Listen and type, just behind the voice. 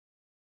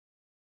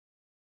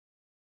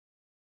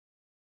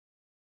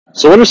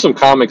So, what are some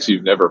comics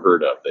you've never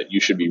heard of that you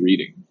should be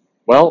reading?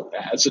 Well,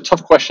 it's a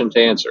tough question to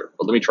answer,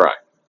 but let me try.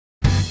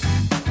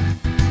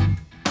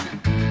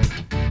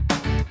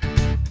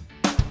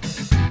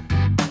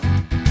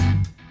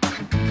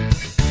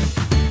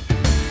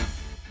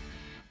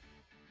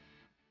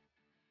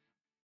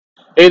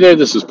 Hey there,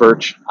 this is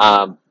Perch.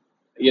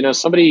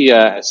 Somebody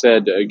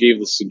said gave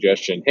the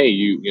suggestion, hey,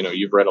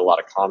 you've read a lot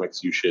of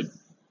comics. You should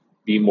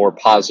be more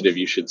positive.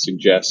 You should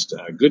suggest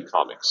good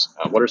comics.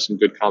 What are some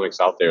good comics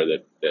out there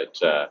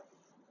that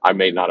I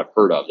may not have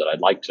heard of that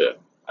I'd like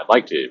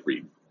to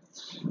read?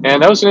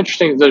 And that was an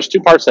interesting. There's two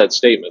parts to that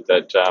statement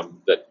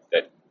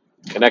that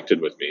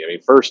connected with me. I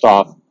mean, first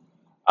off,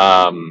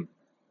 um,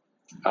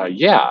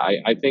 yeah,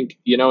 I think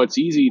it's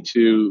easy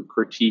to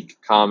critique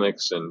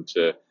comics and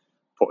to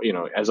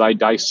as I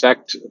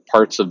dissect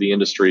parts of the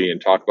industry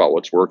and talk about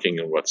what's working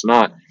and what's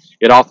not,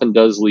 it often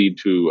does lead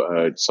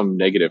to some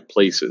negative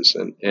places,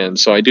 and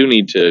so I do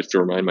need to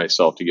remind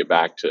myself to get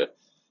back to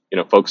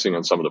focusing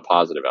on some of the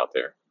positive out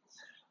there.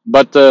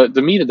 But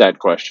the meat of that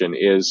question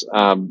is,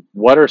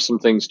 what are some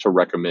things to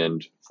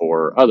recommend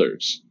for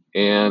others?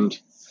 And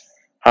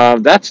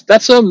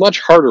that's a much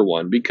harder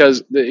one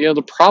because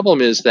the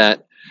problem is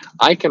that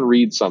I can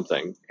read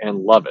something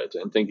and love it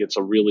and think it's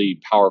a really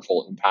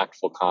powerful,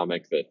 impactful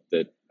comic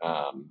that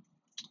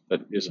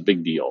is a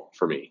big deal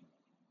for me.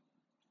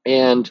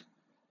 And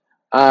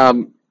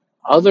um,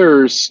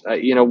 others,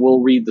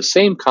 will read the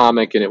same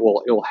comic and it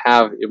won't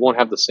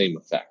have the same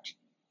effect.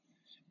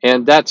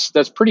 And that's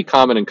pretty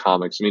common in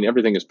comics. I mean,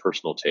 everything is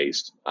personal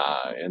taste,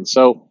 and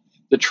so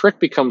the trick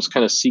becomes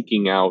kind of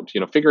seeking out,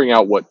 figuring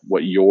out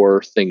what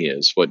your thing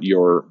is, what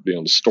your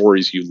the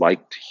stories you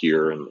like to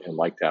hear and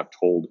like to have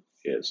told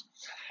is,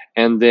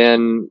 and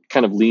then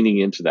kind of leaning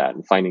into that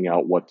and finding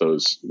out what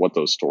those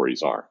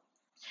stories are.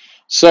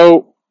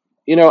 So,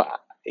 you know,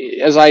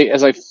 as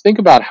I think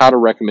about how to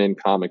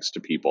recommend comics to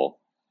people,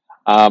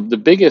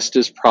 the biggest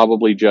is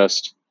probably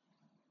just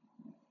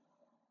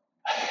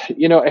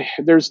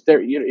there's there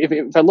you know,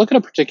 if I look at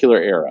a particular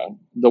era,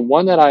 the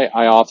one that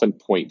I often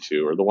point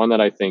to, or the one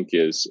that I think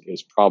is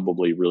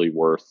probably really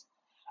worth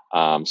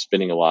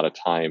spending a lot of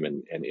time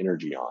and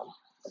energy on,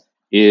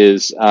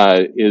 is the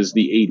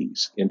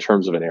 '80s in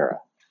terms of an era,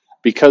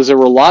 because there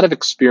were a lot of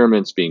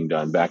experiments being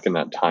done back in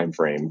that time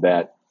frame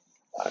that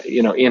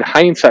in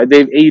hindsight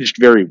they've aged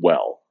very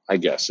well, I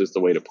guess is the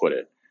way to put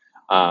it.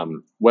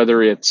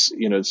 Whether it's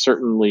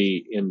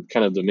certainly in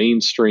kind of the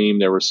mainstream,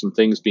 there were some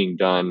things being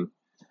done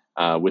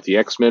with the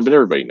X-Men, but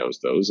everybody knows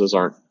those. Those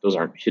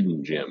aren't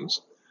hidden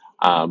gems.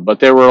 But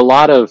there were a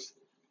lot of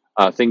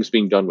things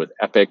being done with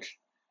Epic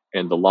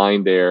and the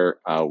line there,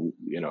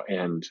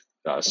 and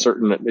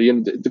certain.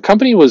 The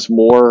company was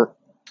more,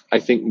 I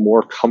think,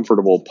 more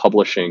comfortable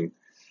publishing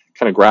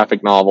kind of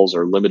graphic novels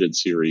or limited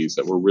series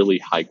that were really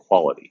high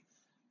quality.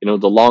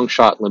 The Long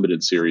Shot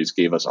limited series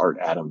gave us Art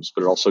Adams,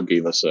 but it also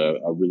gave us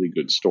a really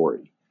good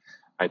story.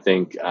 I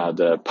think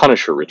the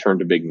Punisher: Return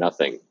to Big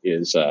Nothing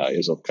is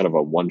a kind of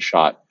a one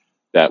shot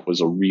that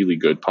was a really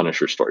good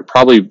Punisher story,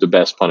 probably the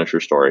best Punisher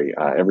story.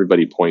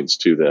 Everybody points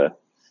to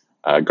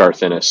the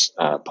Garth Ennis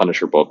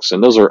Punisher books,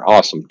 and those are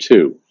awesome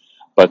too.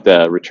 But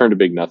the Return to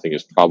Big Nothing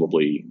is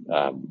probably,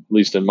 at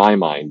least in my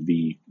mind,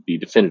 the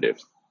definitive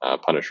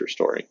Punisher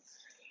story.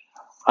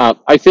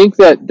 I think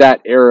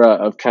that era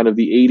of kind of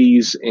the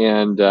 '80s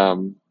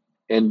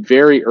and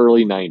very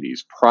early '90s,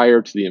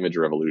 prior to the Image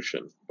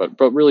Revolution,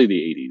 but really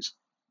the '80s,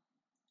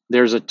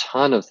 there's a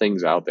ton of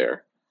things out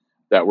there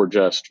that were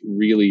just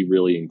really,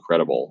 really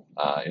incredible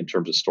in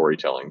terms of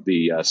storytelling.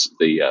 The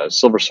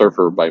Silver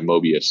Surfer by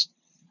Mobius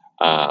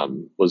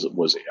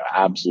was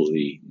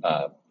absolutely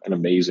an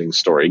amazing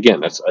story. Again,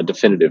 that's a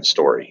definitive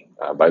story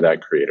by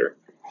that creator.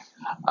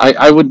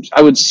 I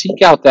would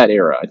seek out that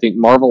era. I think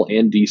Marvel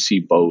and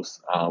DC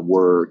both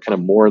were kind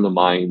of more in the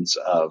minds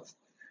of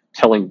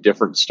telling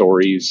different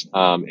stories,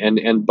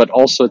 and but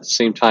also at the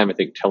same time, I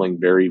think telling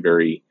very,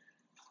 very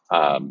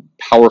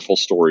powerful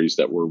stories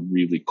that were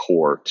really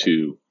core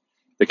to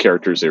the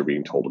characters they're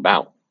being told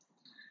about.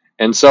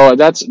 And so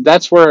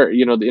that's where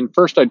in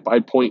first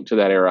I'd point to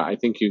that era. I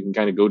think you can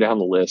kind of go down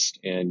the list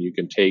and you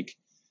can take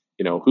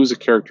who's a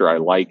character I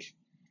like,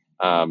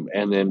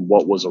 and then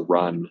what was a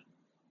run.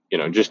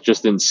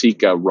 Just then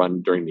seek a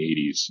run during the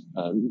 '80s.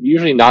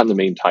 Usually not in the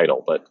main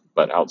title,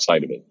 but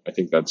outside of it. I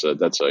think that's a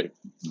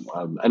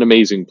an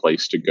amazing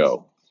place to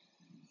go.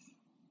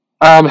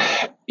 Um,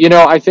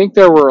 I think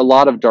there were a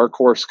lot of Dark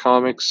Horse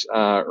comics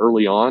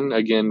early on,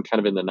 again, kind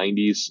of in the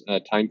 '90s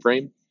time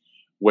frame,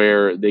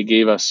 where they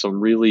gave us some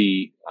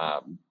really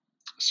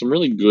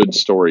good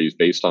stories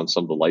based on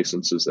some of the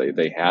licenses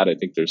they had. I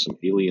think there's some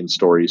Alien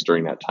stories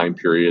during that time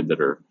period that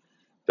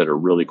are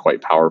really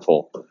quite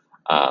powerful.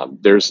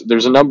 There's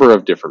a number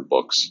of different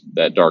books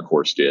that Dark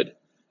Horse did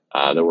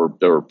that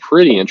were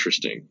pretty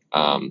interesting.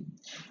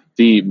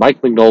 The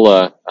Mike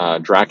Mignola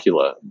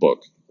Dracula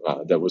book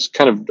that was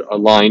kind of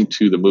aligned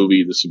to the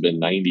movie. This had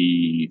been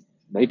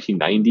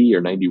 1990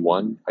 or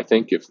 91, I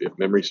think, if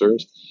memory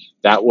serves.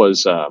 That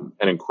was an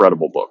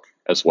incredible book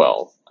as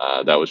well.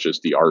 That was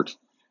just the art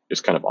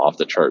just kind of off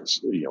the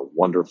charts,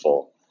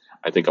 wonderful.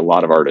 I think a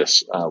lot of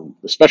artists,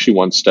 especially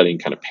ones studying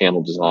kind of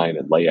panel design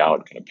and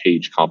layout, kind of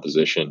page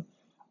composition,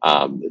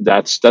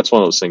 that's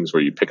one of those things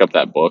where you pick up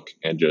that book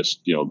and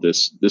just,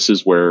 this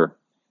is where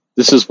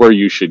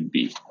you should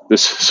be.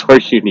 This is where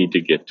you need to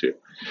get to.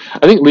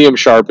 I think Liam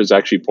Sharp has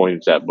actually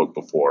pointed to that book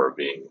before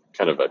being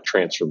kind of a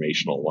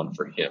transformational one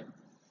for him,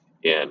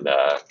 and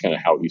kind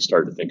of how he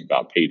started to think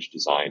about page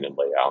design and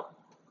layout.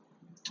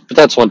 But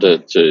that's one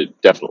to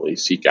definitely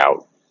seek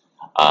out,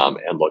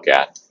 and look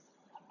at.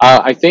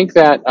 I think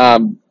that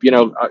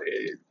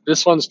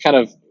this one's kind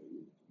of,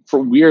 for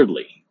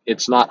weirdly,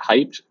 it's not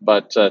hyped,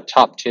 but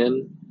Top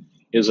 10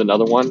 is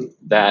another one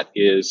that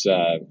is,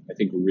 I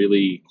think,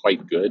 really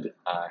quite good.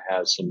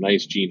 Has some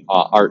nice gene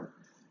art,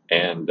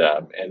 and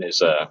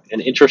is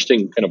an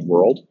interesting kind of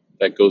world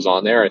that goes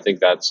on there. I think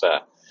that's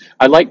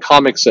I like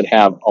comics that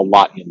have a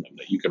lot in them,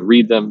 that you can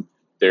read them.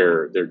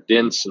 They're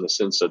dense in the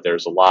sense that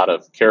there's a lot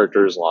of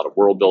characters, a lot of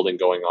world building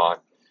going on,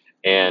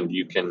 and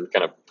you can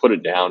kind of put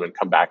it down and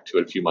come back to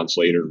it a few months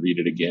later and read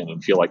it again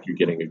and feel like you're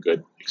getting a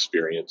good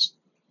experience.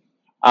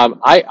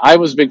 I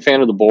was a big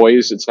fan of The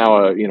Boys. It's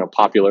now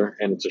popular,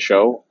 and it's a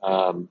show.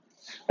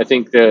 I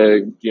think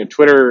the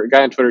Twitter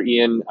guy on Twitter,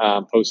 Ian,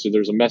 posted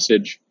there's a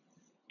message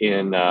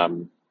in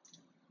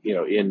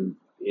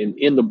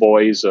in The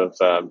Boys of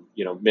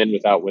men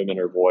without women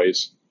or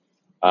boys.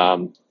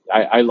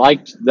 I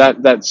liked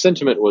that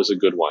sentiment was a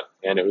good one,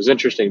 and it was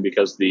interesting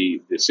because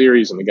the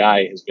series and the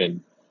guy has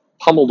been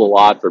pummeled a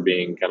lot for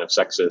being kind of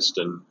sexist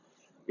and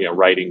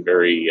writing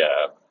very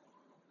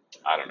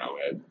I don't know,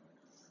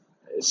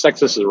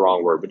 sexist is the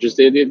wrong word, but just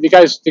the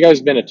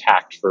guy's been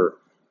attacked for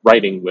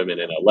writing women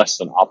in a less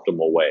than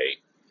optimal way,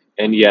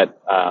 and yet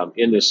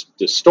in this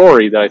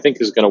story that I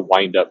think is going to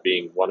wind up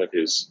being one of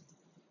his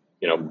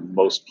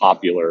most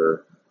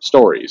popular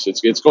stories.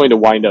 It's going to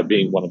wind up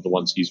being one of the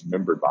ones he's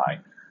remembered by.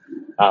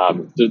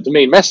 The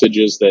main message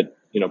is that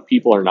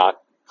people are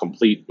not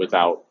complete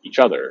without each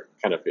other,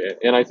 kind of,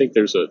 and I think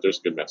there's a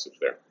good message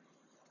there.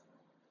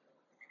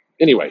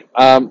 Anyway,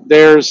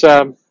 there's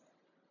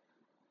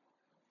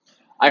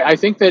I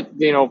think that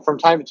from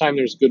time to time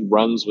there's good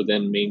runs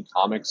within main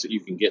comics that you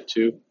can get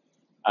to.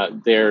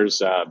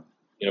 There's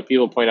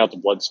people point out the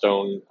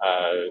Bloodstone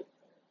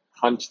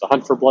the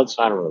Hunt for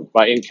Bloodstone. I don't know,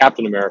 but in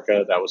Captain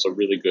America that was a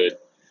really good.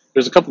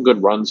 There's a couple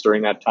good runs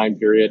during that time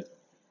period.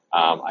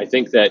 I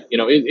think that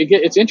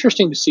it's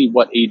interesting to see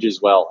what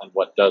ages well and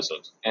what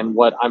doesn't, and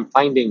what I'm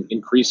finding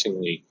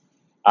increasingly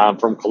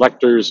from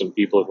collectors and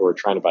people who are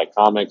trying to buy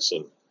comics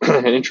and,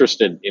 and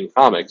interested in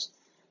comics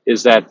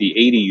is that the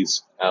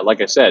 80s, like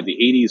I said, the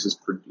 80s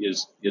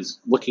is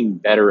looking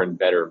better and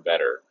better and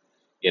better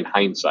in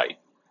hindsight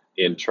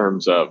in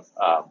terms of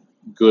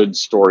good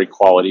story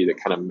quality that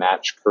kind of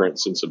match current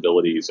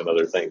sensibilities and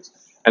other things.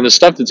 And the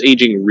stuff that's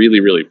aging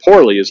really, really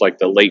poorly is like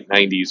the late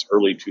 90s,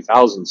 early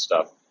 2000s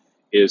stuff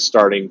is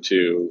starting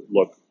to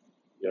look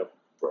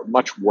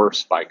much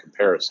worse by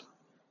comparison.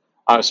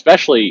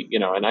 Especially,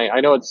 and I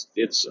know it's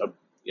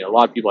a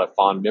lot of people have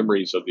fond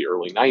memories of the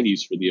early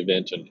 90s for the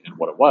event and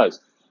what it was.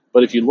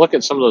 But if you look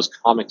at some of those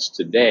comics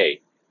today,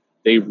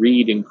 they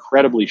read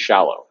incredibly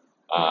shallow.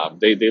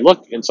 They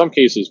look, in some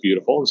cases,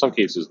 beautiful, in some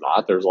cases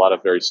not. There's a lot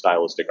of very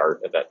stylistic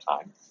art at that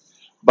time.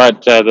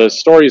 But the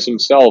stories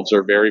themselves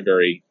are very,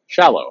 very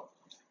shallow.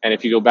 And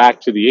if you go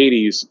back to the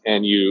 80s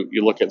and you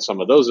look at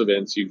some of those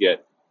events, you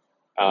get,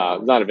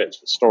 not events,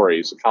 but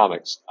stories, the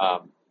comics,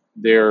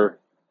 they're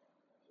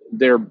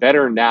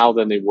better now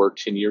than they were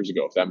 10 years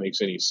ago, if that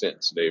makes any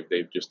sense.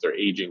 They're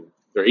aging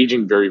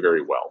very,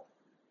 very well.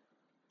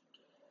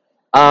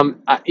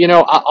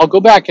 I'll go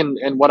back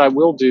and what I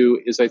will do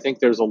is I think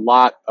there's a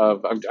lot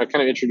of, I'm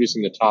kind of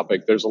introducing the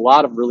topic. There's a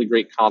lot of really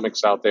great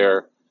comics out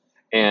there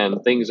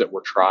and things that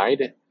were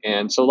tried.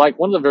 And so like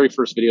one of the very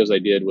first videos I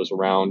did was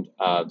around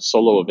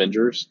Solo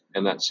Avengers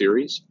and that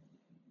series.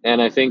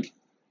 And I think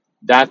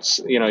that's,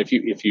 if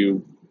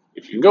you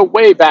can go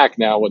way back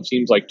now, what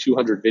seems like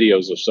 200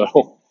 videos or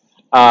so,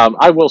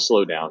 I will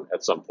slow down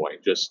at some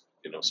point. Just,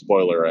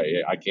 spoiler,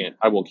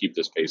 I won't keep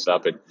this pace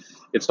up.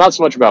 It's not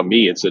so much about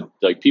me. It's that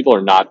like people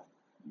are not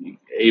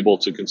able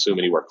to consume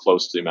anywhere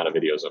close to the amount of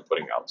videos I'm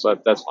putting out. So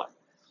that's fine.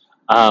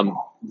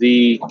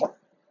 The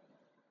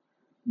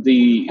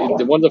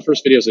one of the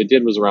first videos I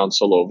did was around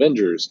Solo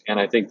Avengers, and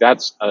I think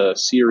that's a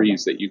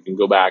series that you can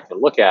go back and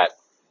look at,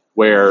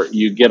 where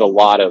you get a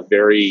lot of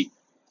very,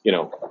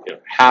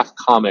 half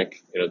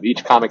comic.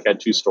 Each comic had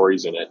 2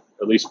 stories in it,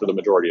 at least for the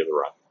majority of the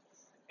run,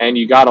 and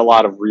you got a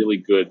lot of really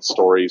good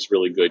stories,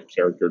 really good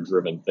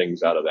character-driven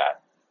things out of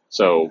that.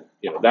 So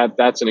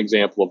that's an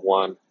example of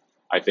one.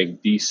 I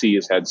think DC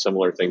has had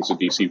similar things with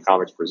DC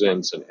Comics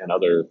Presents and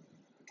other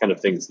kind of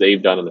things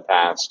they've done in the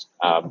past.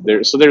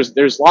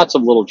 There's lots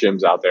of little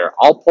gems out there.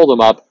 I'll pull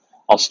them up.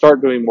 I'll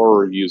start doing more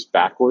reviews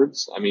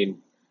backwards. I mean,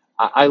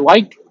 I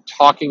like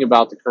talking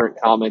about the current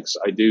comics.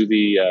 I do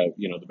the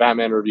the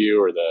Batman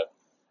review or the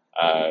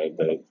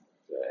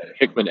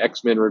Hickman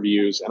X-Men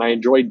reviews, and I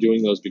enjoy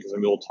doing those because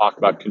I'm able to talk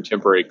about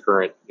contemporary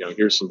current.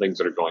 Here's some things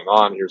that are going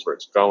on. Here's where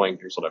it's going.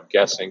 Here's what I'm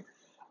guessing.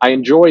 I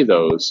enjoy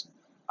those.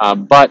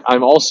 But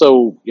I'm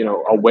also,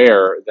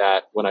 aware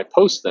that when I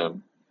post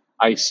them,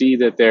 I see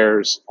that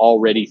there's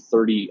already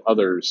 30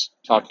 others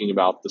talking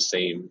about the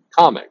same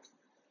comic.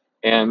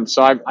 And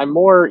so I'm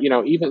more,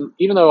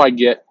 even though I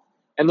get,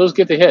 and those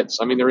get the hits.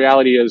 I mean, the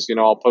reality is,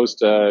 I'll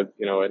post an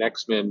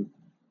X-Men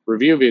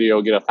review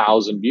video, get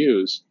 1,000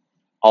 views.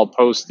 I'll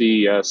post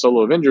the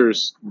Solo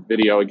Avengers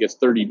video, it gets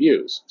 30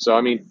 views. So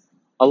I mean,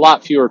 a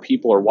lot fewer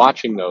people are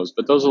watching those,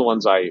 but those are the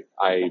ones I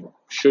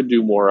should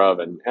do more of,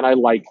 and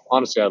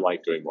honestly, I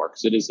like doing more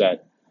because it is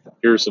that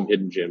here are some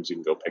hidden gems you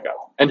can go pick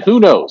up. And who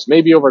knows,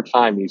 maybe over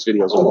time these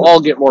videos will all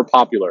get more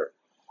popular,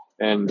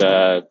 and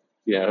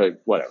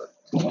whatever.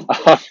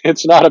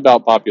 It's not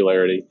about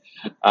popularity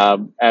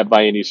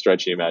by any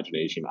stretch of the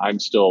imagination. I'm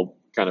still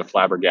kind of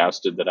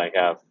flabbergasted that I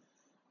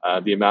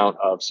have the amount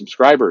of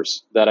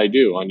subscribers that I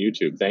do on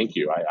YouTube. Thank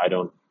you. I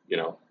don't,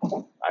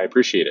 I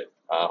appreciate it.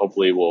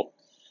 Hopefully, we'll,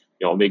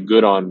 make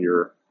good on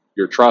your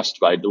trust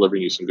by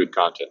delivering you some good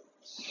content.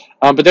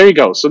 But there you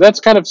go. So that's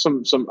kind of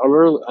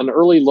an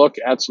early look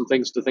at some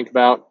things to think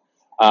about.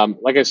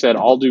 Like I said,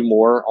 I'll do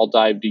more. I'll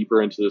dive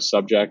deeper into this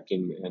subject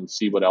and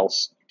see what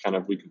else kind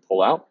of we can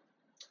pull out.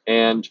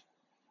 And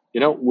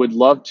would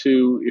love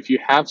to, if you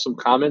have some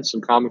comments, some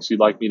comics you'd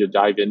like me to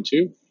dive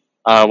into,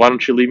 why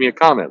don't you leave me a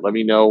comment? Let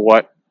me know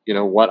what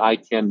I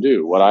can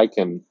do, what I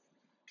can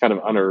kind of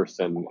unearth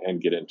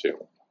and get into.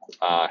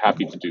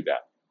 Happy to do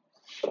that.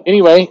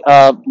 Anyway,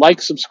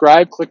 like,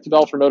 subscribe, click the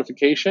bell for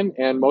notification,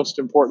 and most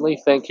importantly,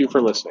 thank you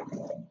for listening.